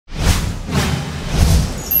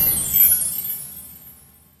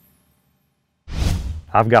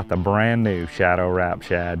I've got the brand new Shadow Rap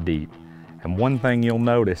Shad Deep. And one thing you'll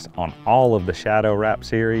notice on all of the Shadow Rap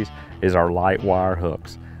series is our light wire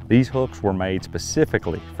hooks. These hooks were made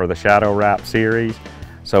specifically for the Shadow Rap series.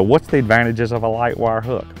 So what's the advantages of a light wire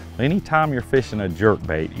hook? Anytime you're fishing a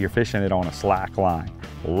jerkbait, you're fishing it on a slack line.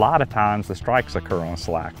 A lot of times the strikes occur on a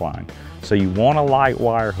slack line. So you want a light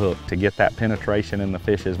wire hook to get that penetration in the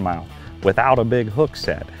fish's mouth without a big hook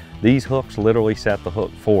set. These hooks literally set the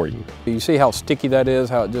hook for you. You see how sticky that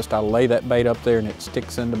is, how I lay that bait up there and it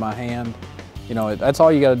sticks into my hand? You know, that's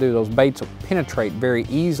all you gotta do. Those baits will penetrate very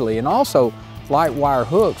easily. And also, light wire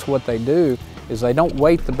hooks, what they do is they don't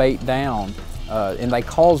weight the bait down and they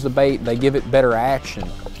cause the bait, they give it better action.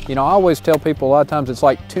 You know, I always tell people a lot of times it's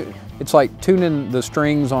like tuning the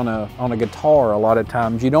strings on a guitar a lot of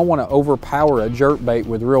times. You don't want to overpower a jerkbait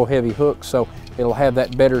with real heavy hooks, so it'll have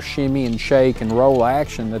that better shimmy and shake and roll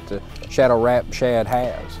action that the Shadow Rap Shad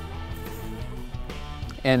has.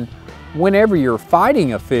 And whenever you're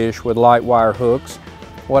fighting a fish with light wire hooks,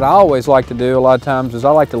 what I always like to do a lot of times is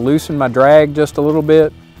I like to loosen my drag just a little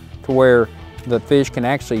bit to where the fish can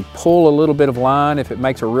actually pull a little bit of line if it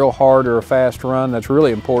makes a real hard or a fast run. That's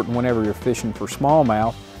really important whenever you're fishing for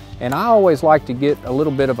smallmouth. And I always like to get a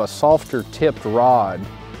little bit of a softer tipped rod,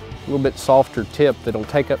 a little bit softer tip that'll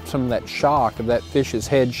take up some of that shock of that fish's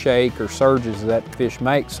head shake or surges that fish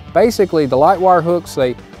makes. Basically, the light wire hooks,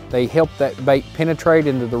 they help that bait penetrate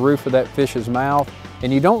into the roof of that fish's mouth.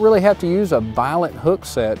 And you don't really have to use a violent hook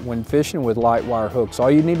set when fishing with light wire hooks.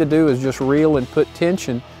 All you need to do is just reel and put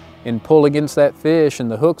tension and pull against that fish,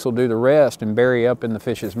 and the hooks will do the rest and bury up in the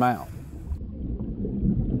fish's mouth.